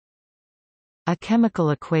A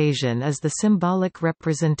chemical equation is the symbolic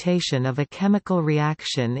representation of a chemical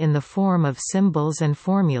reaction in the form of symbols and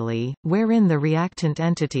formulae, wherein the reactant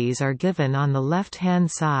entities are given on the left-hand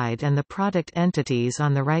side and the product entities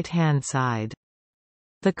on the right-hand side.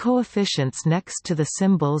 The coefficients next to the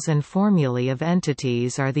symbols and formulae of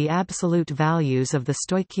entities are the absolute values of the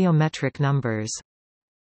stoichiometric numbers.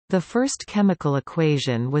 The first chemical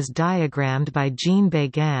equation was diagrammed by Jean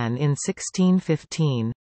Béguin in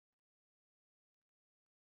 1615.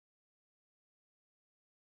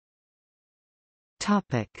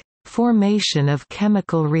 Formation of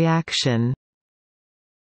chemical reaction.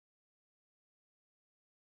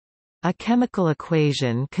 A chemical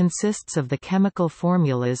equation consists of the chemical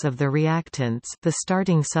formulas of the reactants, the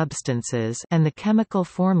starting substances, and the chemical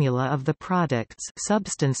formula of the products,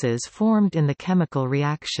 substances formed in the chemical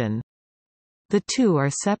reaction. The two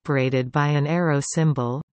are separated by an arrow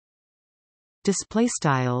symbol.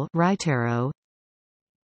 Displaystyle right arrow,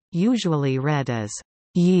 usually read as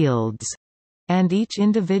yields, and each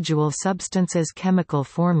individual substance's chemical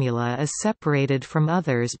formula is separated from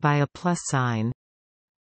others by a plus sign.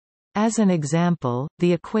 As an example,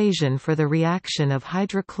 the equation for the reaction of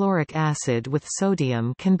hydrochloric acid with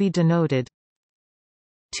sodium can be denoted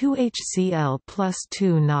 2HCl plus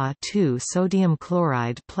 2 Na 2 sodium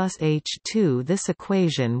chloride plus H2. This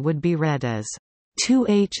equation would be read as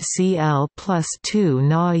 2HCl plus 2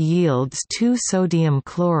 Na yields 2 sodium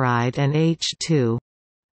chloride and H2.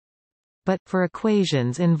 But, for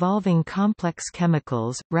equations involving complex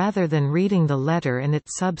chemicals, rather than reading the letter and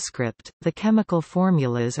its subscript, the chemical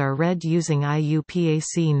formulas are read using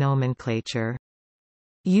IUPAC nomenclature.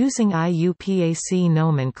 Using IUPAC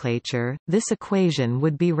nomenclature, this equation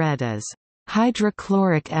would be read as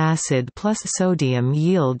hydrochloric acid plus sodium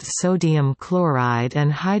yields sodium chloride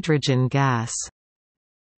and hydrogen gas.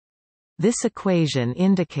 This equation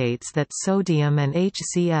indicates that sodium and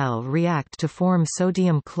HCl react to form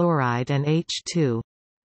sodium chloride and H2.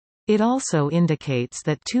 It also indicates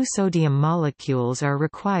that 2 sodium molecules are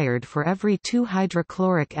required for every 2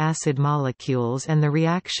 hydrochloric acid molecules, and the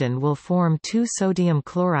reaction will form 2 sodium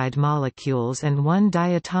chloride molecules and 1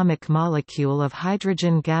 diatomic molecule of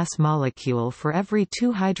hydrogen gas molecule for every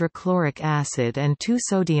 2 hydrochloric acid and 2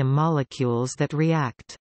 sodium molecules that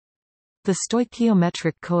react. The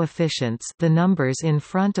stoichiometric coefficients, the numbers in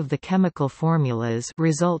front of the chemical formulas,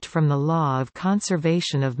 result from the law of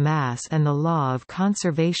conservation of mass and the law of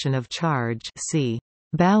conservation of charge. See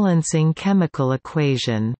Balancing chemical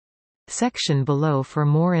equation section below for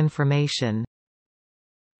more information.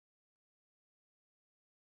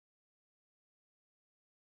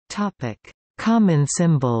 Topic: Common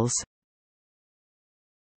symbols.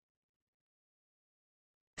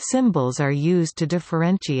 Symbols are used to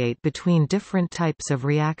differentiate between different types of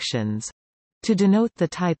reactions. To denote the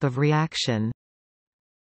type of reaction,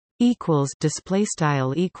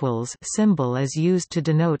 displaystyle equals symbol is used to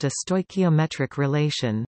denote a stoichiometric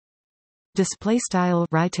relation. Displaystyle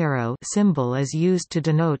right arrow symbol is used to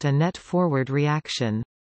denote a net forward reaction.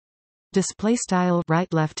 Displaystyle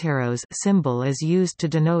right left arrows symbol is used to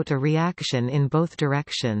denote a reaction in both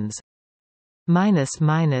directions.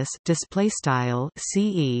 Displaystyle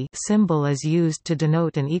CE symbol is used to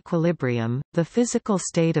denote an equilibrium. The physical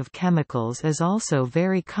state of chemicals is also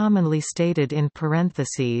very commonly stated in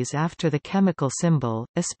parentheses after the chemical symbol,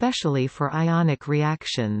 especially for ionic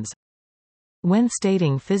reactions. When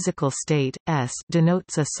stating physical state, S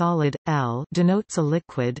denotes a solid, L denotes a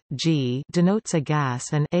liquid, G denotes a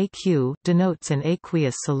gas, and AQ denotes an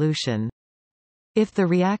aqueous solution. If the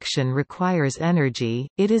reaction requires energy,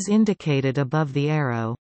 it is indicated above the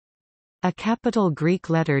arrow. A capital Greek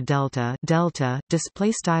letter delta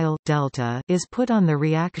displaystyle delta is put on the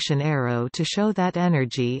reaction arrow to show that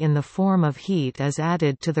energy in the form of heat is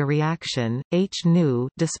added to the reaction. H nu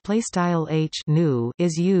displaystyle H nu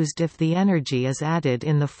is used if the energy is added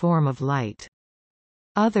in the form of light.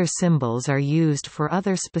 Other symbols are used for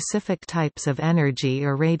other specific types of energy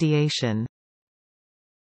or radiation.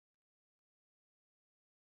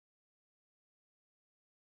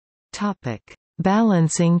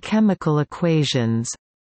 Balancing chemical equations.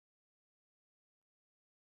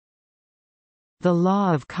 The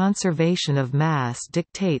law of conservation of mass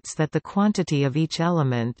dictates that the quantity of each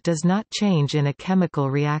element does not change in a chemical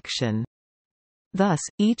reaction. Thus,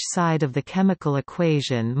 each side of the chemical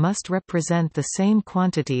equation must represent the same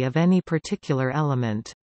quantity of any particular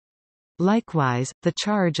element. Likewise, the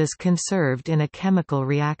charge is conserved in a chemical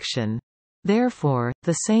reaction. Therefore,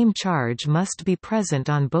 the same charge must be present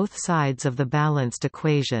on both sides of the balanced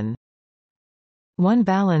equation. One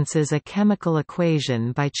balances a chemical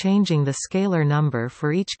equation by changing the scalar number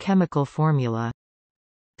for each chemical formula.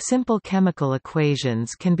 Simple chemical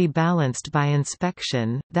equations can be balanced by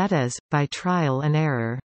inspection, that is, by trial and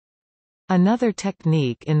error. Another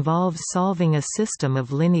technique involves solving a system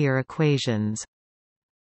of linear equations.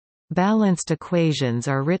 Balanced equations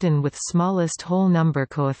are written with smallest whole number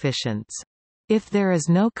coefficients. If there is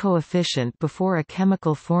no coefficient before a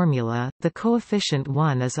chemical formula, the coefficient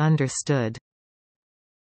 1 is understood.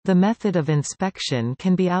 The method of inspection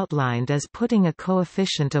can be outlined as putting a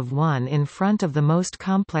coefficient of 1 in front of the most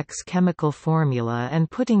complex chemical formula and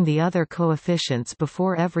putting the other coefficients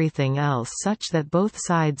before everything else such that both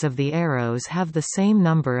sides of the arrows have the same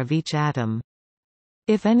number of each atom.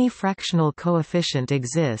 If any fractional coefficient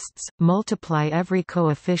exists, multiply every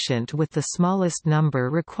coefficient with the smallest number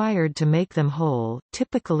required to make them whole,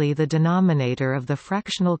 typically the denominator of the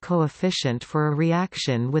fractional coefficient for a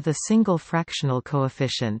reaction with a single fractional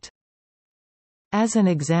coefficient. As an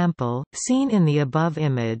example, seen in the above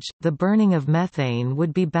image, the burning of methane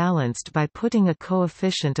would be balanced by putting a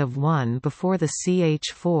coefficient of 1 before the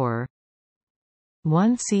CH4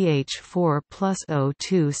 1CH4 plus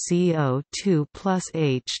O2 CO2 plus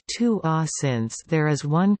H2O. Since there is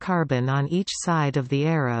one carbon on each side of the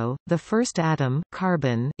arrow, the first atom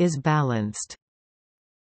carbon is balanced.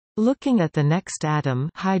 Looking at the next atom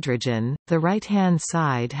hydrogen, the right-hand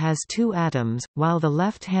side has 2 atoms, while the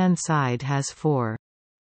left-hand side has 4.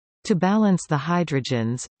 To balance the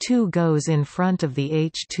hydrogens, 2 goes in front of the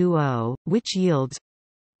H2O, which yields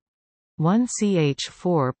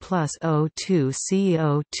 1CH4 plus O2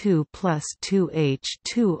 CO2 plus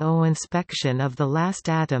 2H2O. Inspection of the last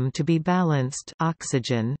atom to be balanced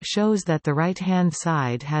oxygen shows that the right-hand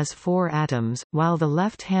side has 4 atoms, while the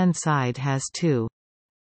left-hand side has 2.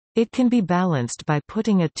 It can be balanced by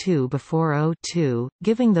putting a 2 before O2,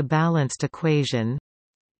 giving the balanced equation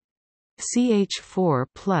CH4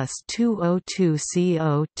 plus 2O2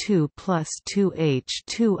 CO2 plus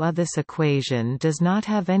 2H2O. This equation does not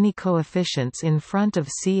have any coefficients in front of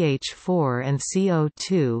CH4 and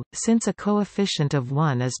CO2, since a coefficient of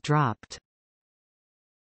 1 is dropped.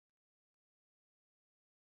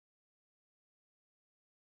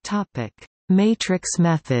 Topic: Matrix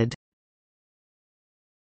method.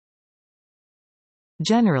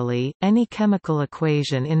 Generally, any chemical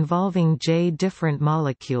equation involving J different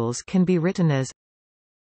molecules can be written as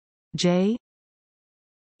J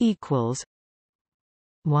equals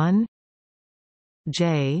 1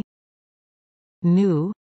 J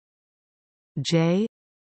nu J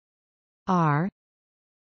R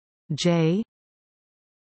J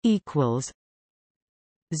equals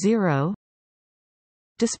 0.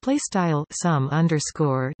 Display style sum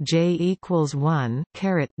underscore J equals 1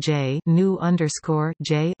 caret J nu underscore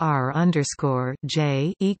J R underscore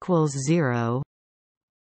J equals 0,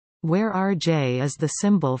 where Rj is the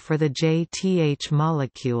symbol for the JTH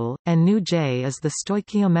molecule, and nu J is the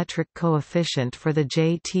stoichiometric coefficient for the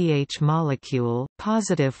JTH molecule,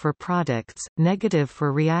 positive for products, negative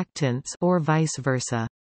for reactants, or vice versa.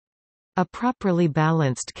 A properly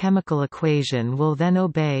balanced chemical equation will then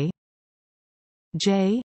obey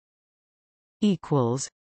J equals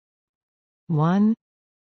 1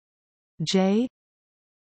 J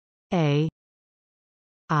A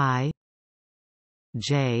I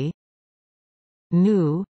J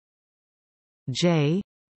nu J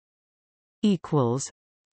equals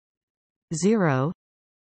 0.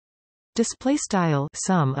 Display style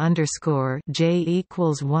sum underscore J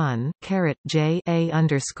equals 1 caret J A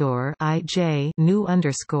underscore I J nu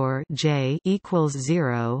underscore J equals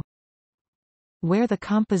 0, where the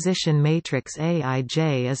composition matrix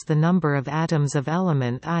Aij is the number of atoms of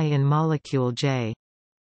element I in molecule J.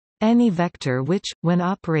 Any vector which, when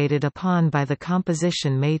operated upon by the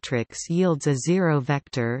composition matrix yields a zero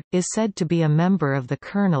vector, is said to be a member of the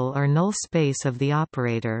kernel or null space of the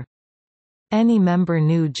operator. Any member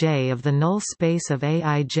nu J of the null space of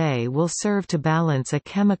Aij will serve to balance a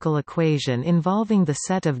chemical equation involving the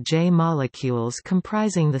set of J molecules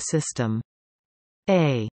comprising the system.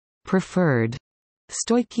 A preferred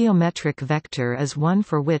stoichiometric vector is one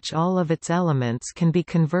for which all of its elements can be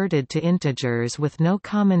converted to integers with no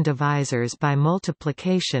common divisors by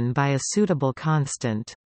multiplication by a suitable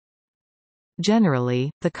constant. Generally,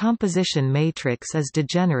 the composition matrix is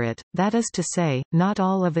degenerate, that is to say, not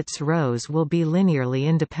all of its rows will be linearly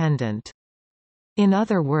independent. In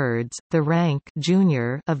other words, the rank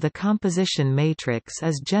junior of the composition matrix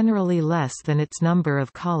is generally less than its number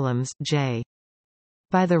of columns J.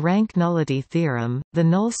 By the rank nullity theorem, the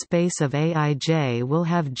null space of Aij will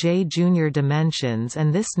have J junior dimensions,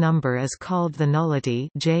 and this number is called the nullity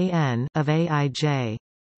Jn of Aij.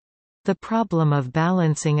 The problem of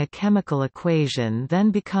balancing a chemical equation then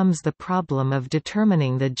becomes the problem of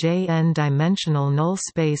determining the Jn-dimensional null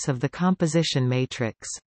space of the composition matrix.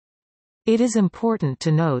 It is important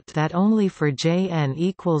to note that only for Jn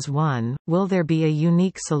equals 1, will there be a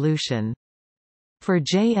unique solution. For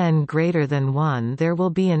Jn greater than 1 there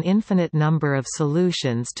will be an infinite number of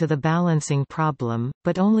solutions to the balancing problem,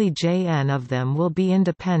 but only Jn of them will be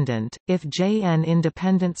independent. If Jn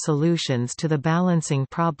independent solutions to the balancing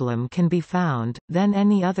problem can be found, then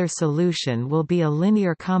any other solution will be a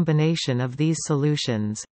linear combination of these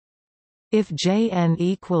solutions. If Jn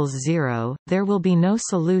equals 0, there will be no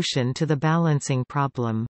solution to the balancing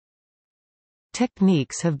problem.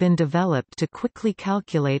 Techniques have been developed to quickly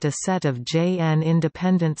calculate a set of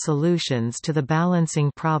Jn-independent solutions to the balancing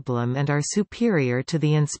problem and are superior to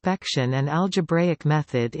the inspection and algebraic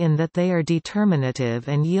method in that they are determinative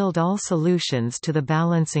and yield all solutions to the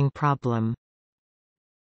balancing problem.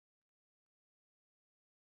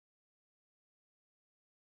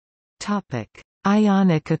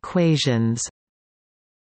 Ionic equations.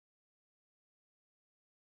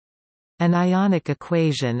 An ionic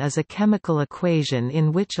equation is a chemical equation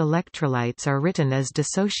in which electrolytes are written as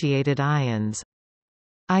dissociated ions.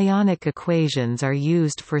 Ionic equations are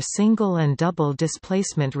used for single and double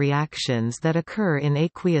displacement reactions that occur in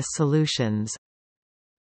aqueous solutions.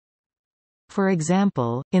 For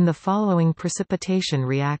example, in the following precipitation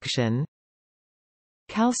reaction,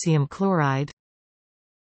 calcium chloride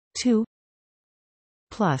 2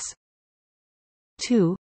 plus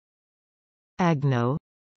 2 agno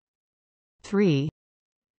 3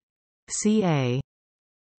 Ca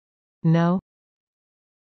no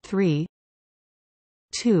 3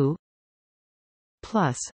 2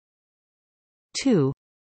 plus 2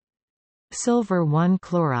 silver 1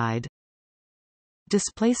 chloride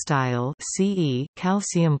display style Ce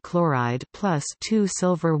calcium chloride plus 2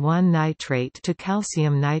 silver 1 nitrate to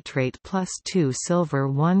calcium nitrate plus 2 silver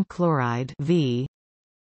 1 chloride V.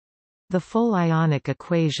 The full ionic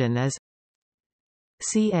equation is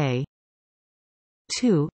Ca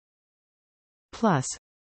 2 plus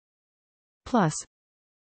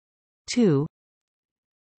 2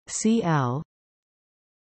 Cl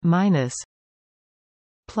minus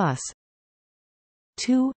plus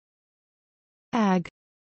 2 Ag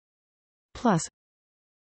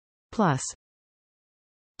plus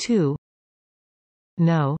 2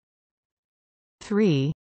 No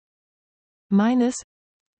 3 minus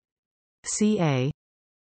Ca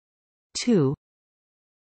 2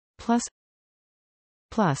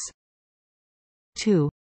 plus 2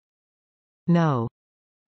 No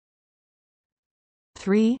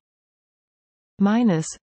 3 minus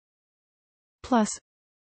plus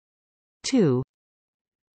 2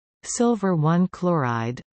 silver 1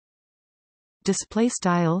 chloride display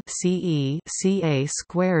style Ce Ca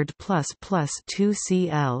squared plus 2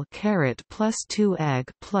 Cl caret plus 2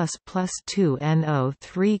 Ag plus 2 No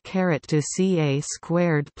 3 caret to Ca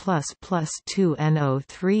squared plus 2 No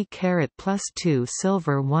 3 caret plus 2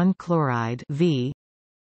 silver 1 chloride V.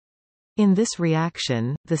 In this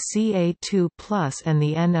reaction, the Ca2 plus and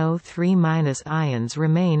the NO3 minus ions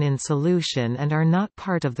remain in solution and are not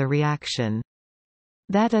part of the reaction.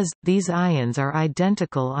 That is, these ions are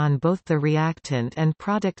identical on both the reactant and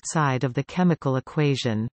product side of the chemical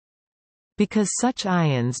equation. Because such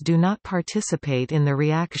ions do not participate in the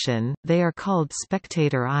reaction, they are called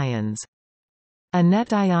spectator ions. A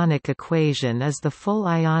net ionic equation is the full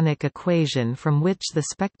ionic equation from which the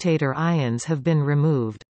spectator ions have been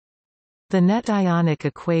removed. The net ionic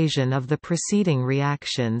equation of the preceding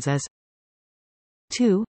reactions is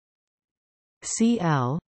 2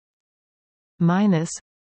 Cl minus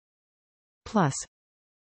plus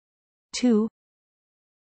 2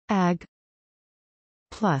 Ag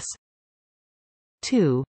plus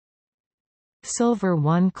 2 silver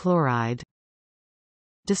 1 chloride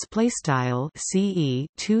display style Ce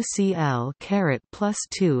 2 Cl caret plus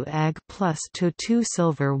 2 Ag plus 2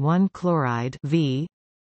 silver 1 chloride V,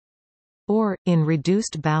 or in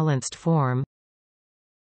reduced balanced form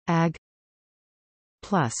Ag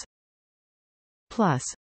plus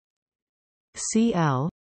Cl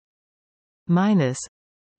minus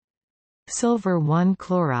silver 1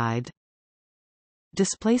 chloride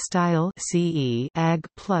display style Ce Ag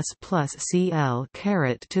plus Cl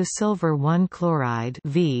caret to silver 1 chloride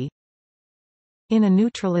V. In a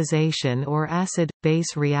neutralization or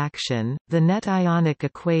acid-base reaction, the net ionic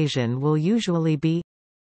equation will usually be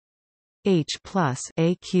H plus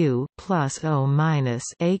Aq plus O minus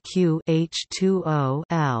Aq H2O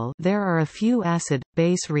L. There are a few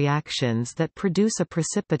acid-base reactions that produce a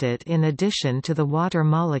precipitate in addition to the water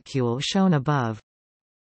molecule shown above.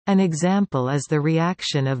 An example is the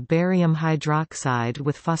reaction of barium hydroxide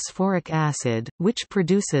with phosphoric acid, which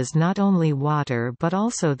produces not only water but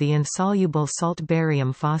also the insoluble salt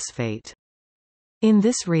barium phosphate. In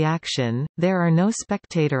this reaction, there are no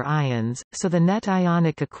spectator ions, so the net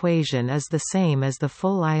ionic equation is the same as the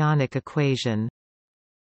full ionic equation.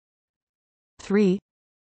 3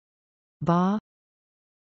 Ba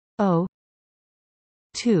O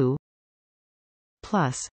 2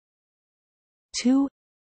 plus 2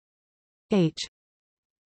 H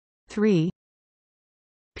 3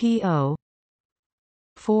 PO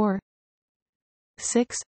 4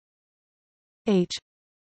 6 H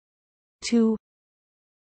 2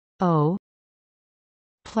 O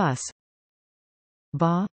plus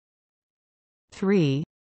Ba 3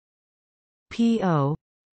 PO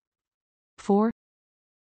 4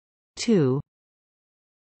 2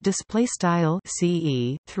 display style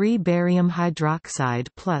CE 3 barium hydroxide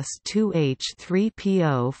plus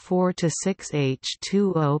 2H3PO 4 to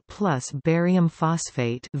 6H2O plus barium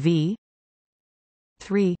phosphate V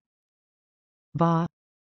 3 Ba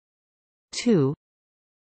 2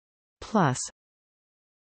 plus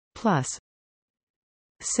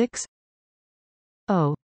 6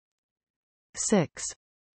 O 6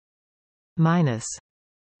 minus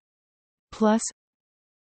plus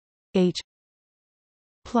H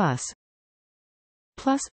plus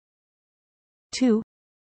 2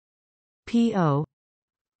 PO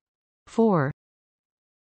 4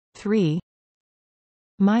 3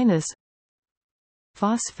 minus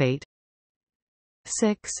phosphate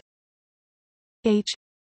 6 H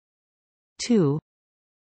 2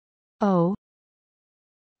 O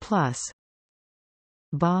plus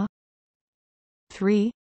Ba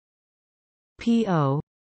 3 PO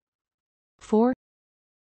 4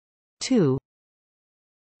 2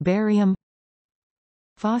 barium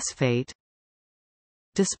phosphate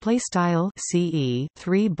display style CE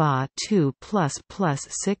 3 Ba 2 plus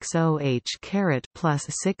 6 OH caret plus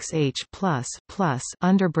 6 H plus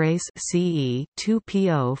underbrace CE 2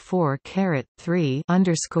 PO 4 caret 3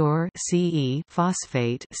 underscore CE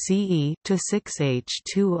phosphate CE to 6 H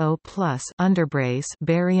 2 O plus underbrace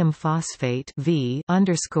barium phosphate V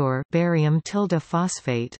underscore barium tilde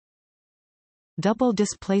phosphate. Double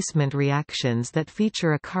displacement reactions that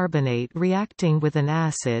feature a carbonate reacting with an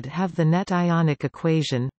acid have the net ionic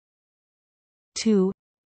equation 2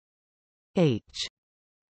 H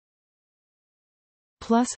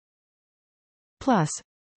plus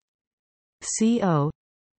CO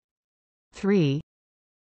 3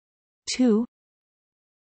 2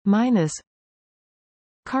 minus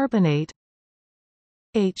carbonate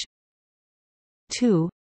H 2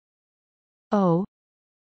 O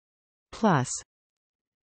plus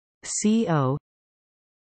CO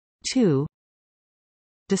 2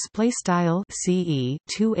 display style CE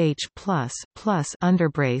 2H plus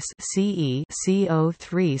underbrace CE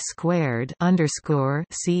CO3 squared underscore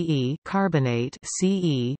CE carbonate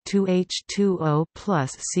CE 2H2O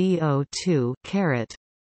plus CO2 caret.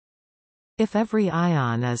 If every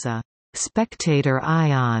ion is a spectator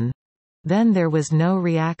ion, then there was no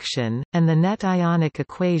reaction, and the net ionic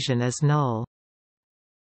equation is null.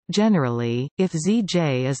 Generally, if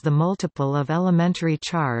Zj is the multiple of elementary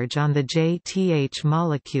charge on the JTH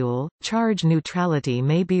molecule, charge neutrality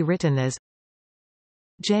may be written as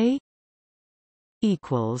J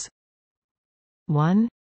equals 1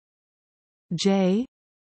 J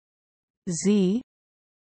Z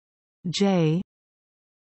J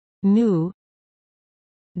nu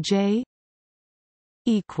J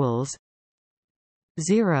equals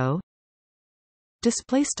 0.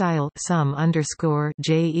 Display style sum underscore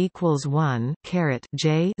J equals 1 caret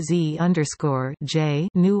J Z underscore J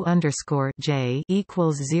nu underscore J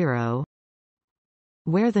equals 0,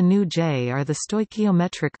 where the nu J are the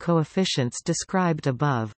stoichiometric coefficients described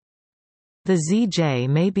above. The Zj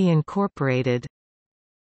may be incorporated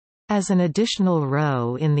as an additional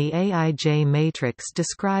row in the Aij matrix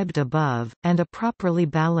described above, and a properly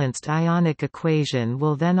balanced ionic equation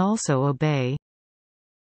will then also obey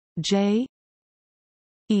J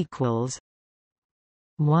equals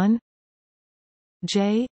 1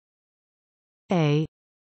 J A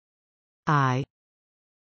I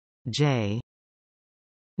J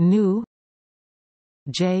nu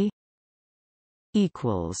J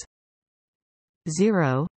equals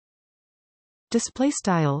 0. Display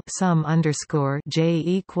style sum underscore J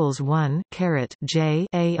equals 1 caret J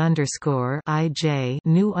A underscore I J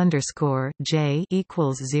nu underscore J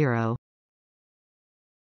equals 0.